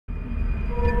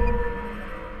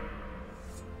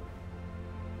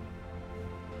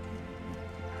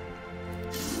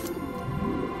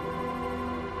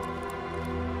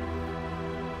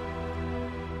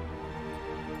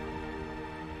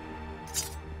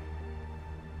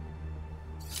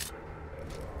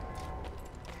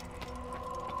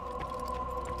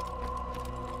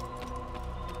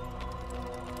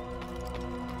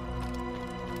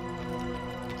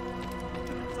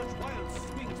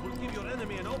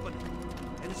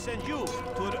send you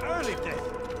to an early death.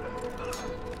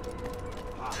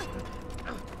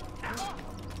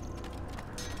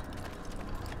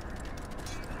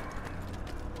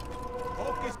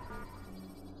 Focus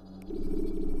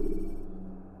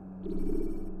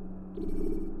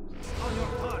on your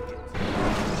target.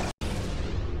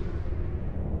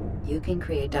 You can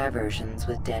create diversions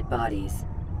with dead bodies.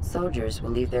 Soldiers will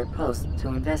leave their posts to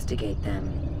investigate them,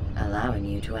 allowing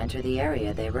you to enter the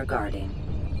area they were guarding.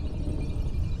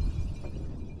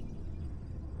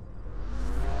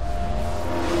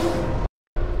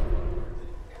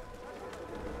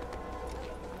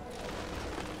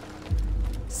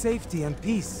 Safety and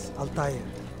peace, Altair.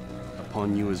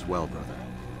 Upon you as well, brother.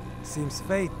 Seems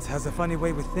fate has a funny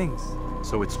way with things.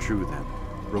 So it's true then.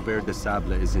 Robert de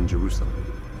Sable is in Jerusalem.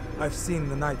 I've seen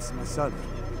the Knights myself.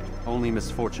 Only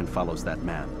misfortune follows that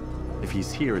man. If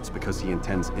he's here, it's because he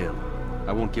intends ill.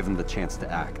 I won't give him the chance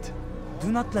to act.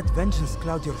 Do not let vengeance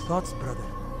cloud your thoughts, brother.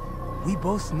 We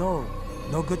both know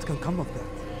no good can come of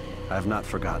that. I have not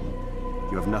forgotten.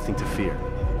 You have nothing to fear.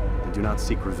 And do not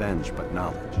seek revenge, but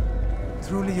knowledge.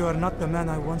 Truly you are not the man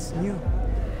I once knew.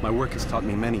 My work has taught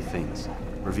me many things,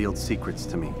 revealed secrets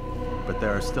to me. But there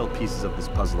are still pieces of this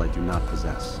puzzle I do not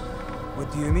possess.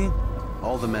 What do you mean?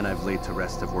 All the men I've laid to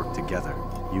rest have worked together,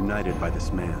 united by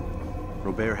this man.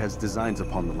 Robert has designs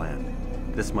upon the land.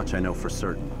 This much I know for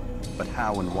certain. But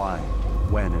how and why,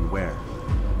 when and where,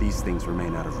 these things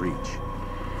remain out of reach.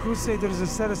 Crusaders and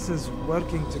Saracens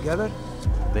working together?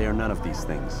 They are none of these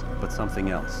things, but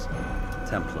something else.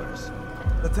 Templars.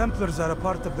 The Templars are a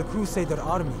part of the Crusader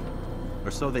army. Or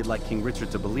so they'd like King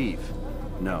Richard to believe.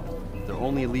 No, their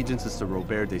only allegiance is to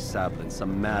Robert de Sable and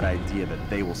some mad idea that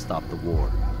they will stop the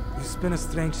war. You spin a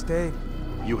strange tale.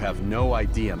 You have no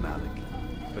idea, Malik.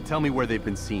 But tell me where they've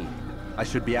been seen. I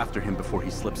should be after him before he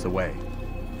slips away.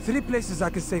 3 places I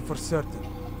can say for certain.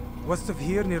 West of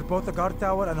here, near both a guard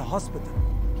tower and a hospital.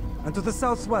 And to the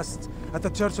southwest, at the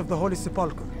Church of the Holy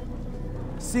Sepulchre.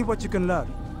 See what you can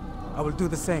learn. I will do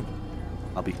the same.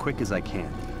 I'll be quick as I can.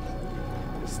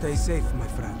 Stay safe, my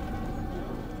friend.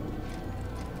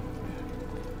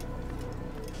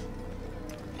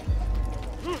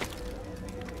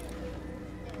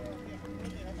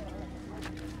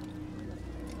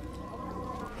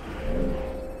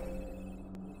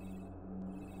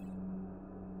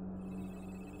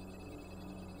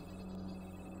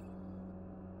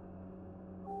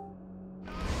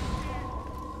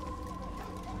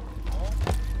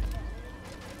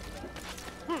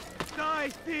 Die,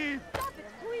 Steve! Stop it,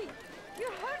 please!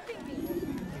 You're hurting me!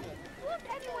 Won't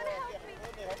anyone help me?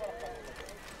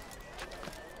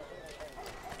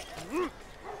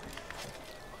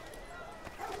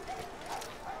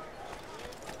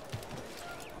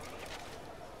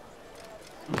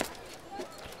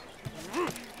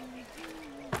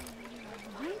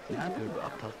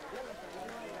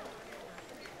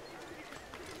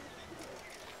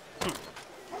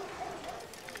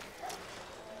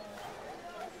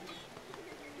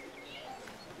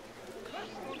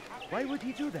 Why would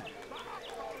he do that?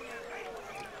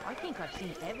 I think I've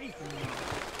seen everything now.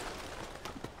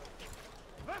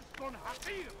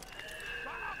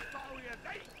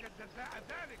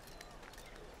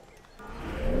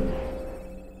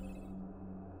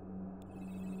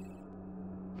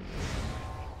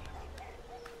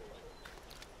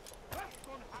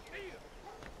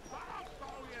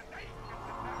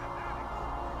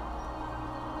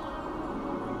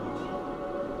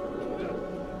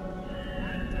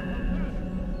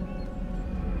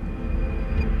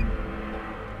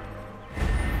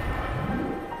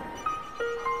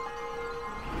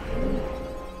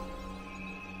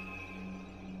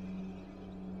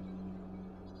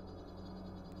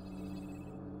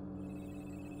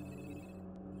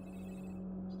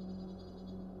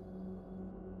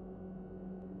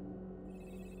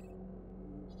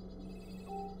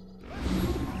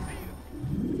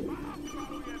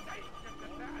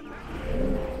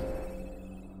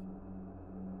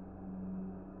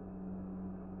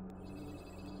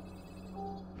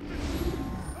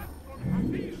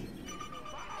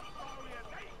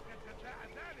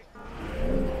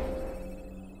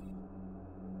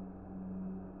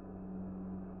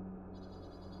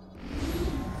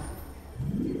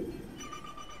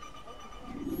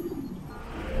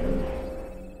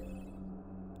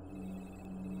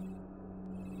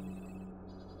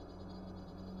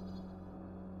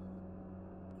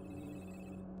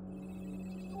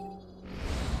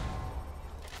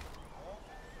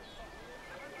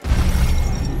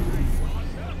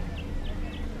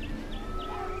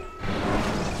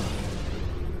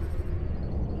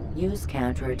 Use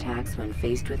counterattacks when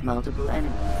faced with multiple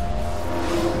enemies.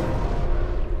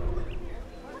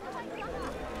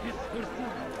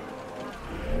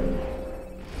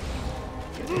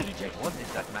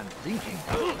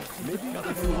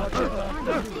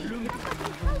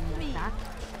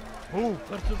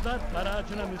 I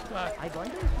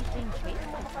wonder if he's being chased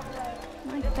by someone.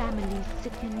 My family's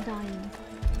sick and dying.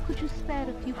 Could you spare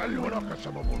a few هل هناك coins?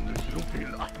 سبب لسلوكه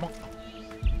الأحمق؟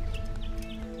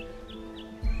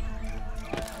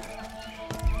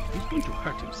 He's going to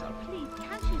hurt himself. Please,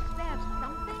 can't you spare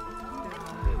something?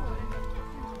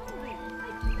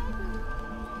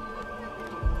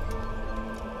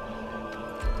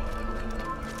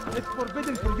 It's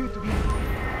forbidden for you to be...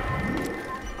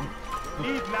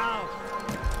 Leave now!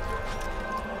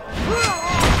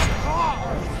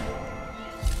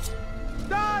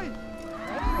 Die!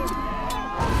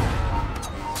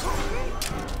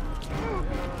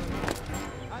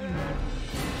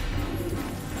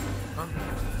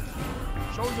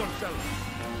 Show yourself.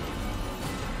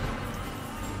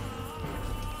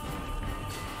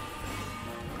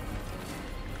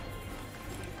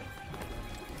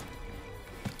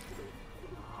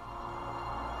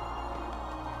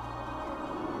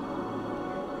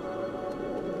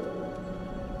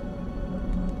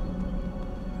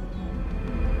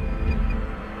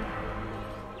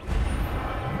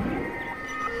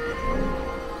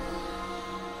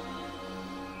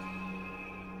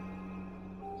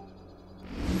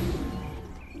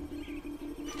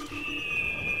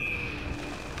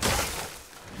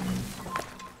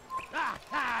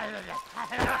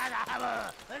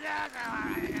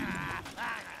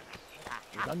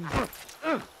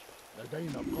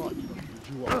 لدينا قاتل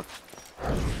بالجوار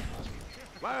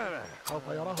سوف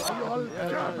يراه أيها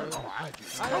الكافر أو عاجز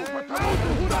سوف تموت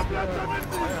هنا بلا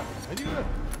تمني.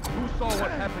 Who saw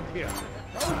what happened here?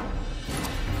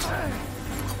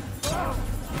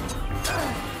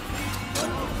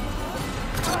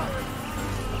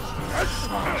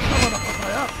 اسمع ثمن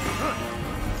خطاياك.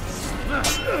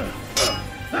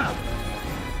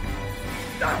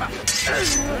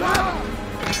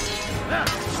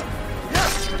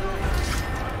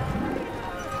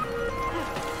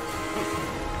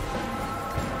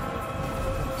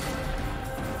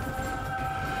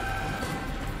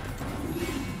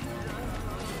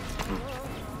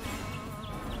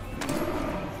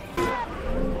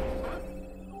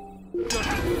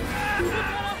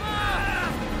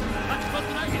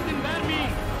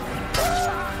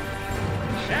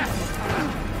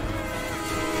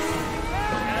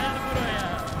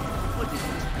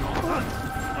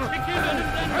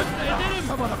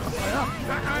 ثمن خطاياك.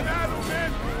 سأنال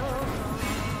منه!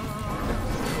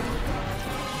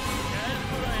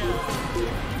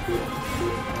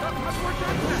 لقد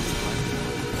وجدته!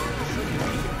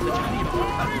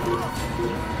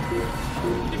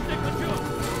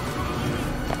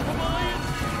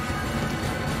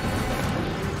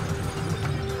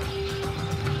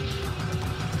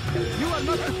 You are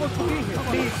not supposed to be here,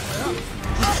 please!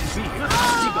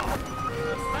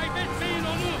 Kaybetmeyin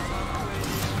onu!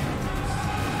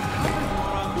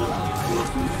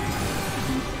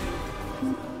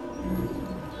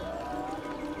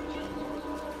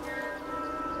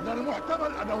 من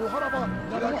المحتمل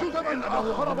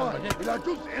أنه هرب إلى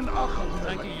جزء آخر من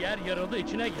Sanki yer yarıldı,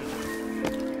 içine girdi.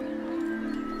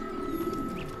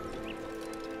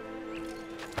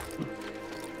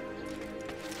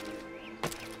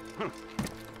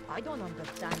 I don't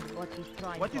understand what he's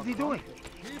trying What to is he doing? accomplish.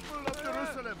 People of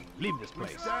Jerusalem, Leave this we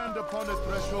place. stand upon a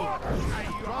threshold.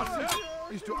 To cross it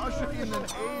is to usher in an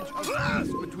age of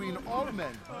peace between all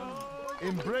men.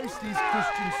 Embrace these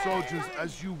Christian soldiers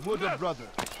as you would a brother.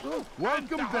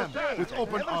 Welcome them with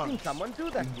open arms.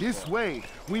 In this way,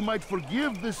 we might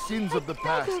forgive the sins of the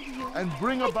past and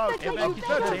bring about a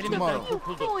better tomorrow.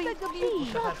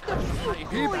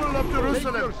 People of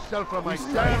Jerusalem, we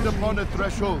stand upon a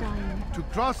threshold. To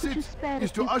cross it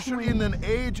is to usher in an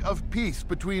age of peace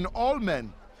between all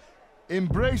men.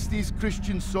 Embrace these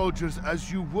Christian soldiers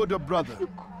as you would a brother.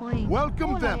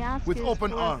 Welcome them with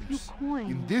open arms.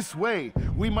 In this way,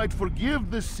 we might forgive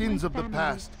the sins of the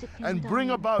past and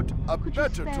bring about a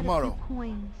better tomorrow.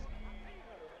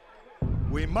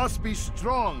 We must be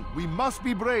strong, we must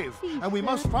be brave, and we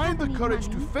must find the courage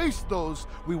to face those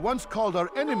we once called our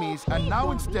enemies and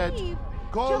now instead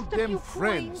call them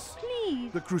friends.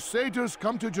 The Crusaders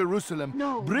come to Jerusalem,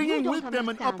 bringing with them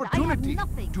an opportunity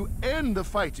to end the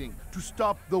fighting, to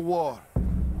stop the war.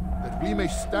 That we may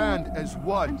stand as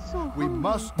one, we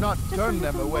must not turn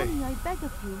them away. I beg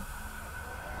of you.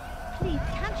 Please,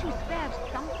 can't you spare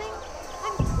something?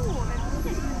 I'm poor and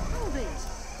sick and hungry.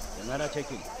 Kenara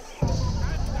çekil.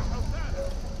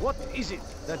 What is it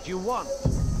that you want?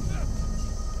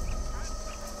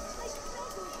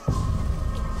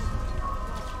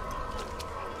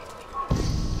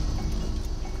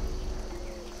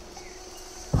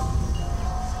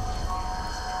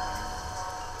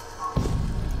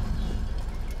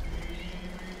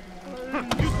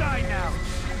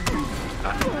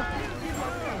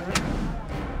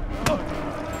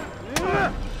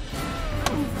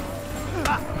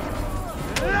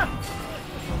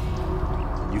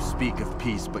 You speak of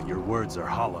peace, but your words are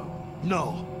hollow.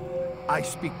 No, I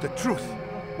speak the truth.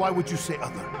 Why would you say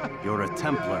other? You're a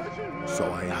Templar. So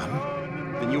I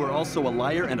am. Then you are also a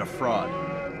liar and a fraud,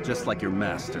 just like your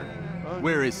master.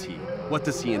 Where is he? What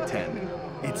does he intend?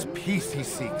 It's peace he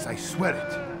seeks, I swear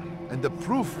it. And the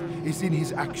proof is in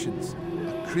his actions.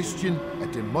 A Christian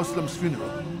at a Muslim's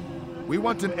funeral. We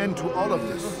want an end to all of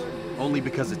this. Only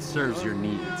because it serves your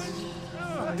needs.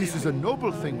 This is a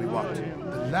noble thing we want.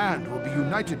 The land will be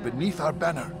united beneath our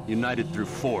banner. United through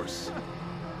force.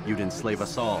 You'd enslave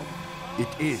us all. It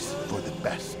is for the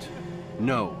best.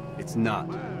 No, it's not.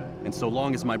 And so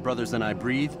long as my brothers and I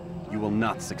breathe, you will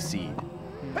not succeed.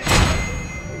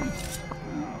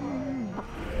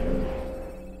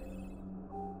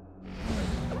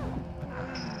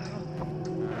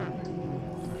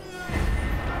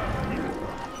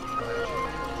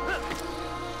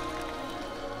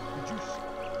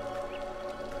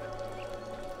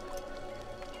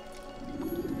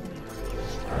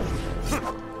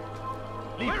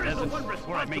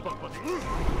 Before I make it.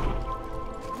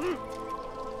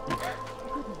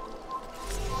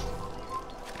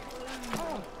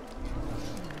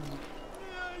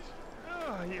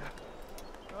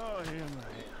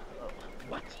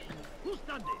 What? Who's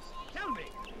done this? Tell me.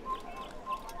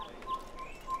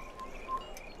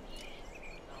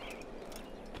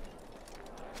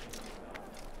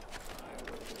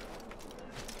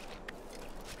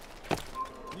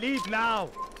 Leave now.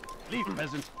 Leave,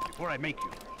 peasants, before I make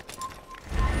you.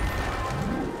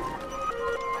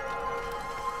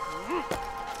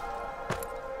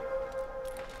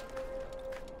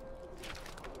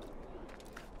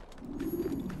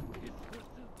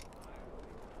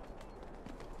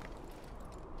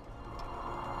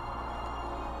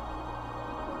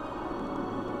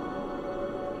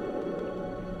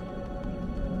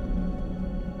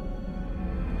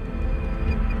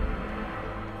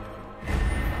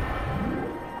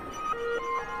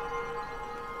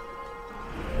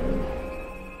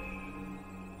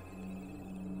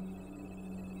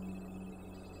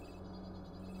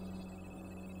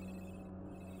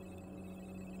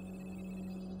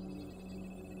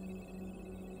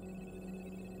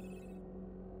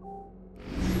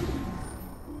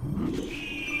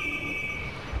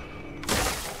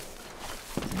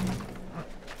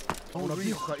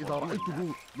 أنبهك إذا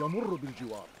رأيته يمر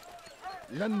بالجوار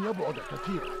لن يبعد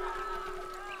كثيرا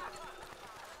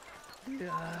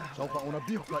سوف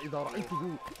أنبهك إذا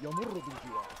رأيته يمر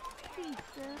بالجوار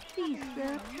Please,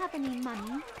 sir, have any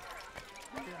money? No,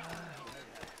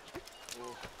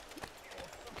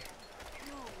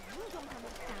 you don't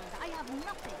understand. I have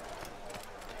nothing.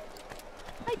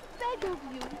 I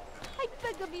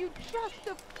beg of you, just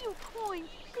a few coins,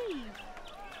 please.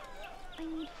 I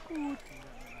need food.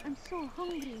 I'm so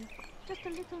hungry. Just a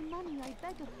little money, I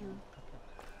beg of you.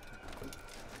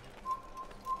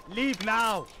 Leave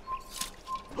now!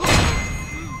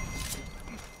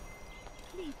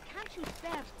 Please, can't you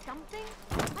spare something?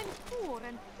 I'm poor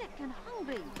and sick and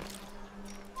hungry.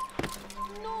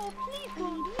 No, please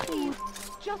don't leave.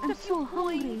 Just a few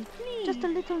coins, please. Just a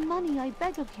little money, I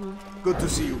beg of you. Good to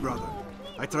see you, brother.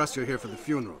 I trust you're here for the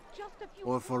funeral.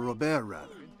 Or for Robert,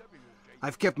 rather.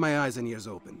 I've kept my eyes and ears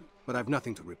open, but I've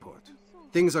nothing to report.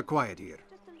 Things are quiet here.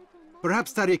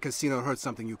 Perhaps Tariq has seen or heard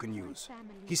something you can use.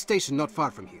 He's stationed not far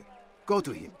from here. Go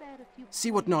to him. See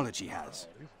what knowledge he has.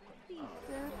 Please,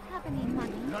 sir, have any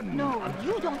money? No,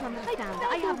 you don't understand.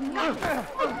 I have nothing.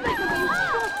 I beg of you,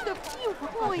 just a few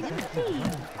coins,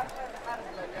 please.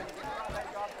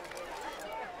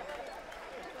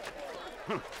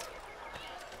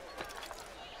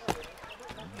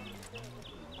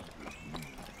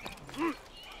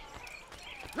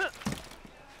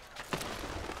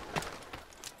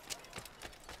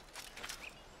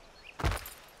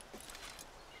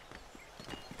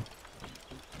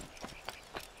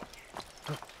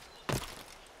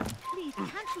 Please,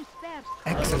 can't you spare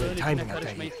Excellent timing,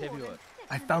 Atayi.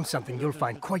 I found something you'll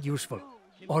find quite useful.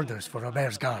 Orders for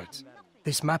Robert's guards.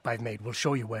 This map I've made will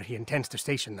show you where he intends to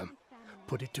station them.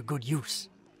 Put it to good use.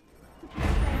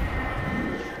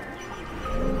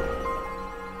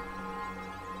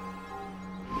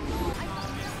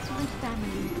 my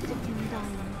family is sick and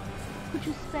dying? Could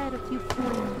you spare a few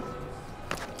coins?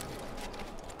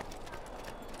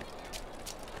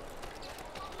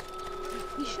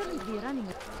 We shouldn't be running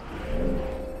it.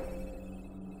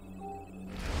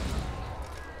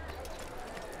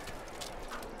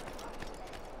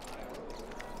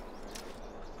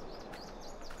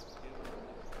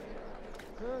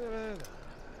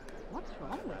 What's wrong?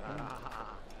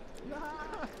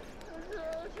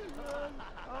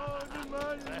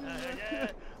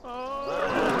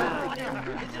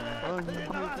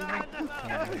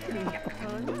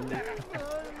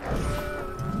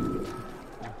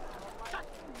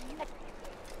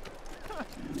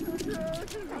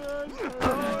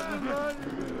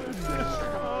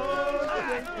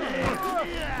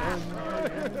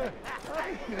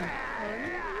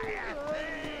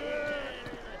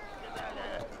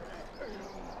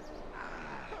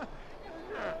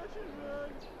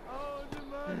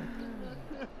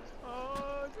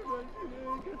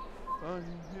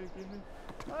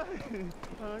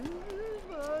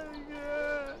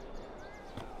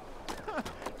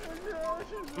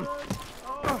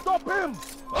 Stop him!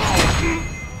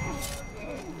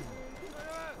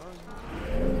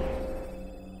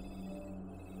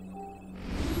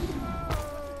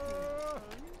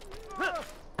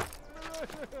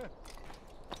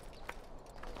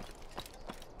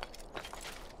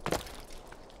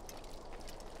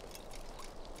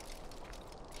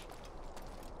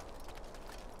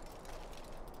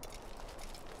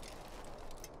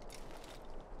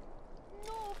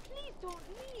 No, please don't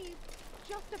leave.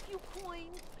 Just a few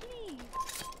coins, please.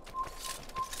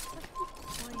 A few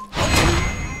coins.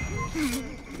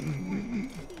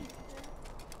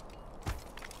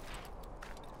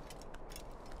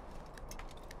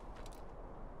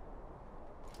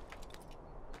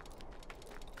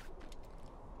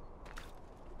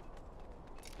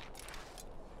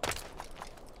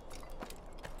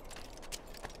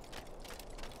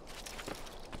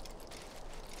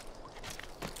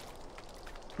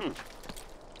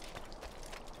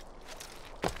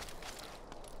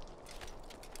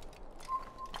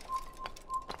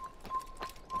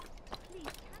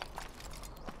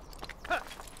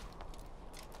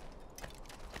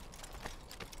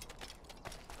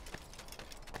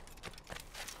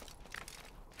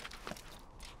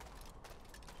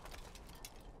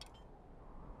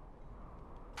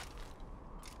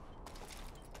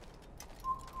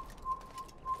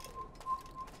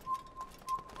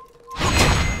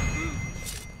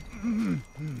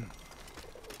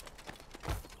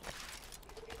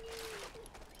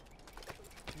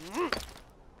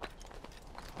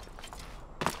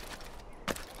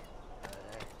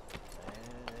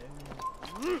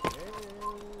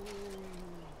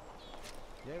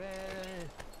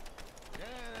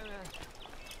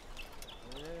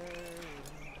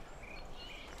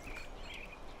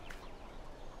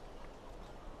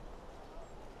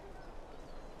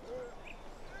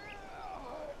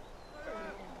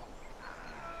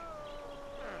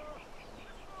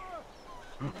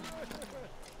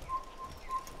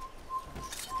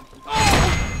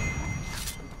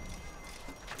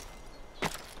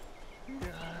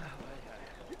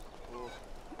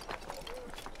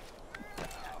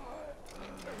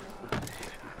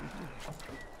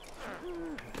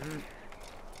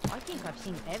 I think I've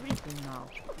seen everything now.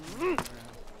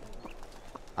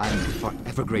 I'm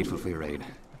forever grateful for your aid.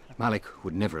 Malik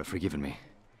would never have forgiven me.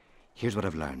 Here's what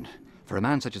I've learned. For a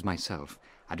man such as myself,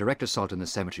 a direct assault in the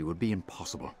cemetery would be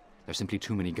impossible. There's simply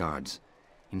too many guards.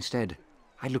 Instead,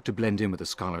 I'd look to blend in with the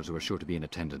scholars who are sure to be in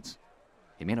attendance.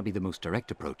 It may not be the most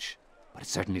direct approach, but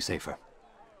it's certainly safer.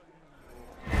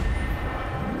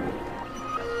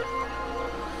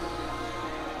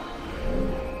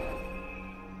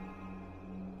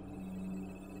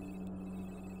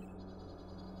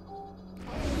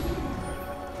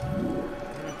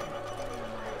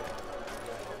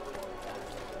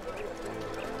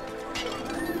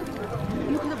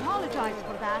 You can apologize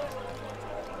for that.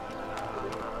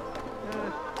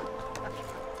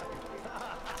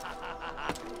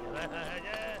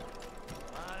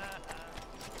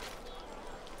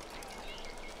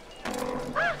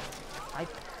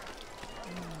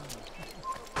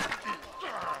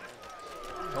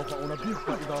 سوف أنبهك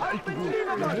إذا رأيته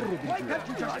يمر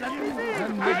بالجوع.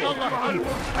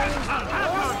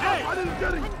 عن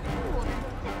الجري!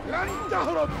 لن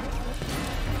تهرب!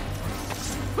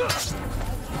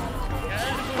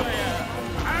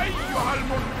 أيها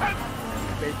المرتد!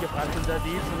 Belki farkında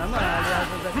değilsin ama hali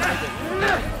hazırda kaydettim.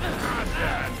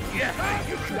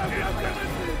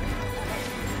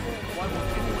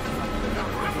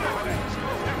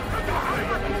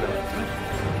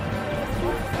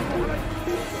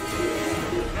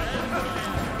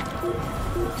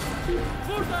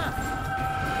 Burada!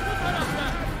 Bu tarafta!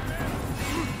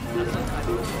 Nasıl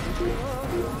kaçıyor?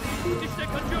 İşte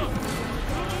kaçıyor!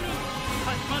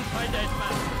 Kaçman fayda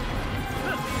etmez!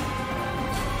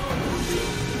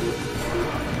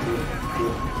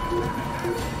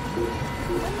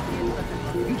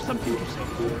 You've something to say.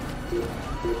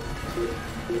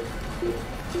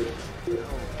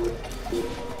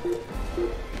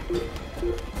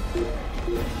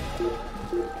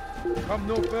 Come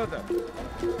no further.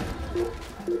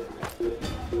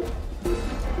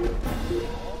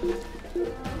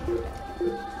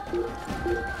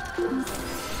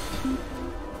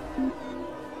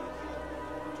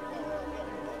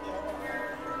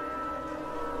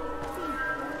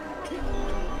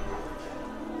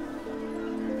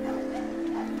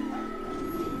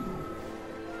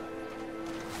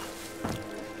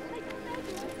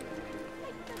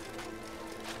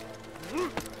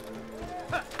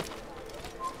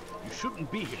 You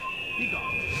shouldn't be here. Be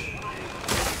gone.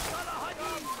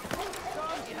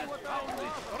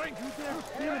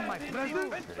 stealing my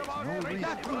present?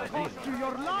 That will cost you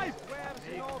your life!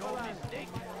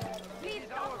 Please,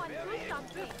 someone do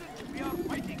something. We are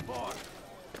fighting for.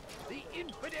 The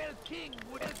infidel king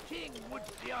would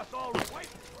see us all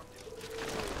wiped.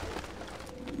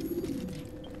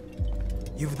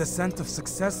 You've the scent of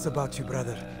success about you,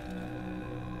 brother.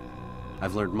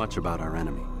 I've learned much about our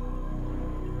enemy.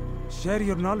 Share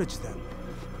your knowledge then.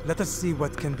 Let us see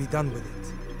what can be done with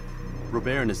it.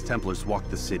 Robert and his Templars walk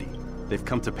the city. They've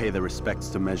come to pay their respects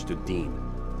to Majd ad-Din.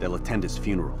 They'll attend his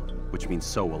funeral, which means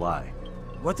so will I.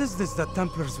 What is this that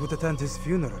Templars would attend his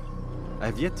funeral? I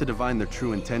have yet to divine their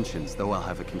true intentions, though I'll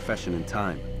have a confession in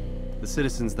time. The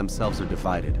citizens themselves are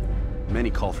divided. Many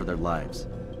call for their lives.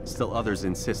 Still others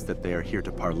insist that they are here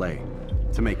to parley,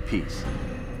 to make peace.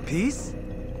 Peace?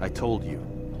 I told you.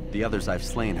 The others I've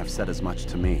slain have said as much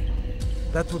to me.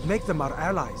 That would make them our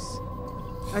allies.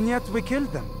 And yet we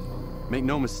killed them. Make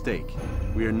no mistake,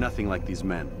 we are nothing like these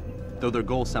men. Though their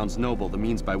goal sounds noble, the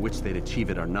means by which they'd achieve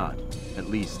it are not. At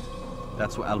least,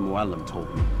 that's what Al-Mualim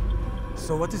told me.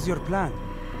 So what is your plan?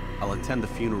 I'll attend the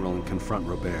funeral and confront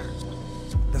Robert.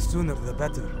 The sooner the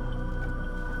better.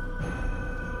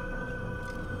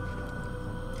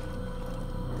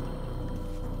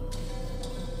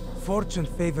 Fortune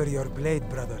favor your blade,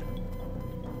 brother.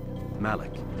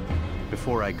 Malik,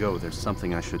 before I go, there's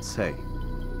something I should say.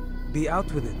 Be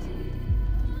out with it.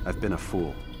 I've been a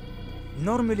fool.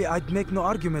 Normally I'd make no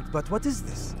argument, but what is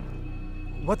this?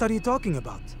 What are you talking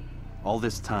about? All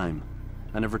this time,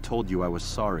 I never told you I was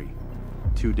sorry.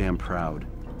 Too damn proud.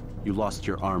 You lost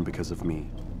your arm because of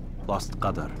me. Lost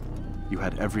Qadar. You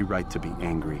had every right to be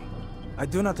angry. I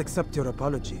do not accept your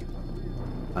apology.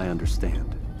 I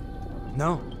understand.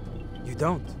 No, you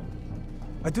don't.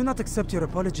 I do not accept your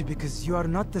apology because you are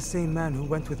not the same man who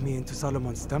went with me into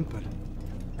Solomon's temple.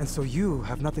 And so you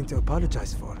have nothing to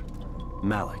apologize for.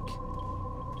 Malik.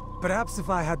 Perhaps if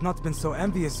I had not been so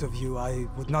envious of you, I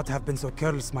would not have been so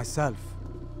careless myself.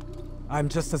 I'm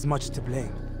just as much to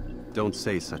blame. Don't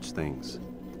say such things.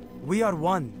 We are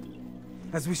one.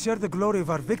 As we share the glory of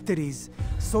our victories,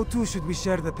 so too should we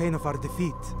share the pain of our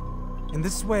defeat. In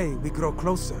this way, we grow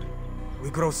closer. We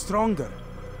grow stronger.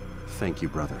 Thank you,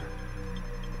 brother.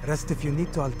 Rest if you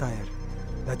need to, Altair,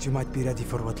 that you might be ready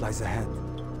for what lies ahead.